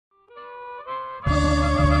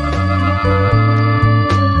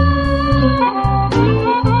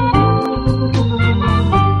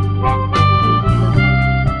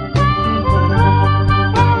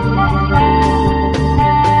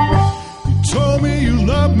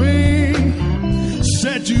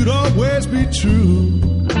said you'd always be true.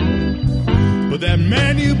 But that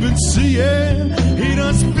man you've been seeing, he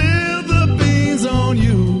done spilled the beans on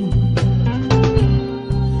you.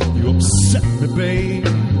 You upset me, babe,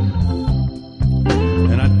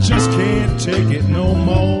 and I just can't take it no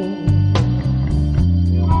more.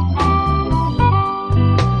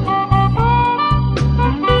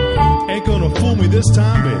 Ain't gonna fool me this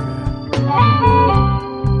time, baby.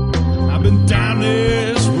 I've been down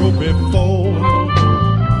this road before.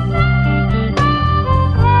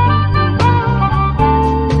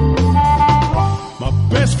 My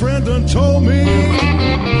best friend done told me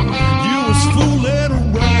you was fooling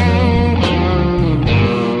around.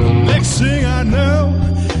 The next thing I know,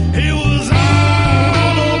 he was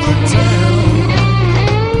all over town.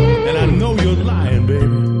 And I know you're lying,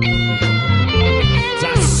 baby.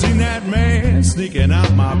 I seen that man sneaking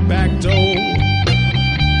out my back door.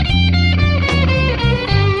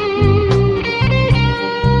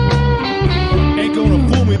 Ain't gonna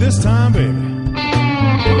fool me this time, baby.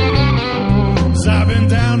 'Cause I've been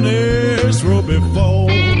down this road before.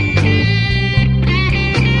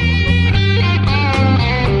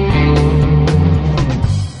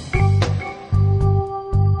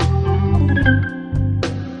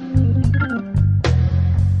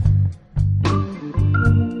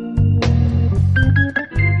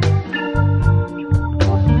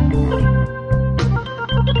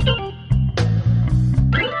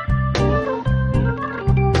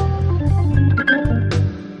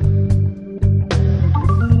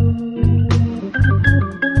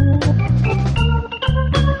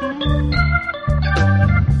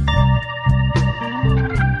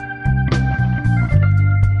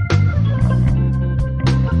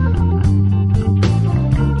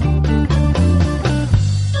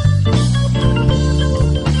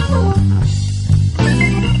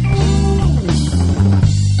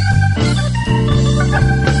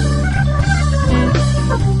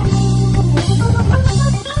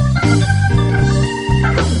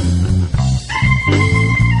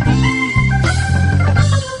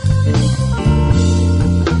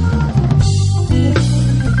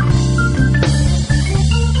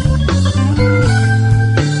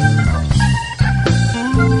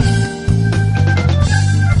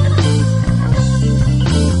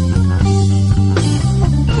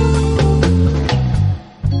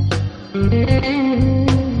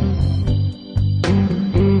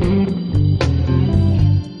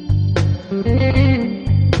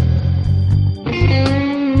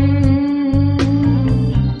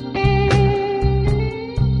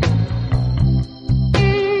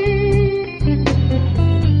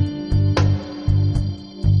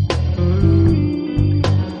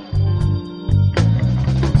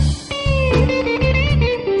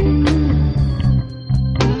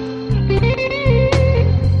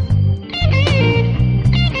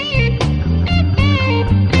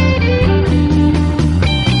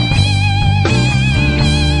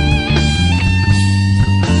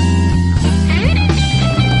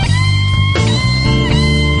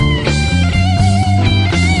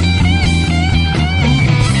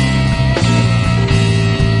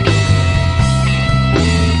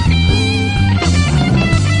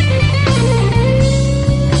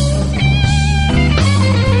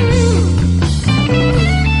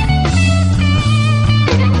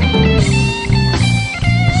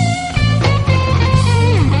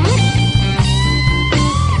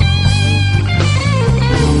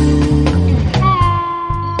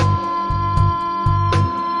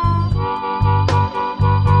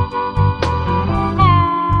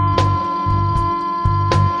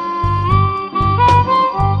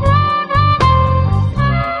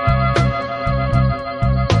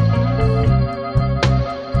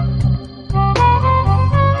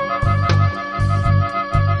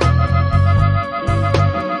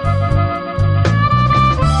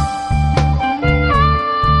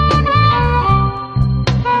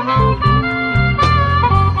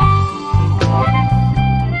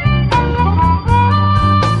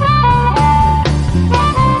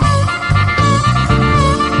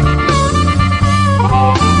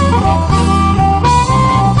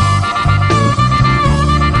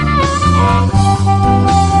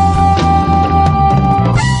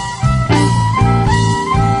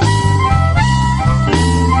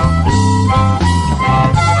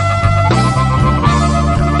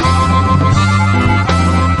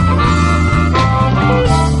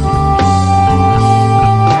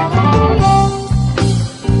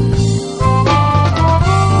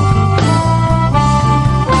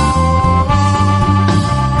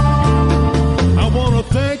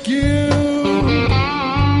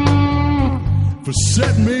 for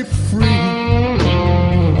setting me free.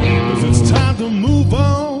 'Cause it's time to move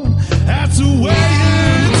on. That's the way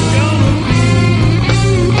it's gonna be.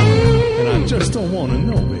 And I just don't want to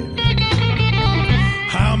know, baby,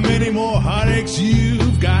 how many more heartaches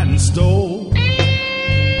you've got in store.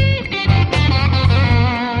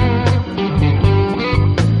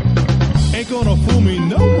 Ain't gonna fool me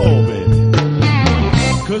no more, baby,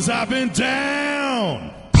 'cause I've been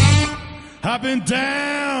down. I've been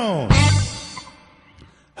down.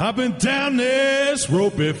 I've been down this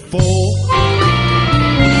road before.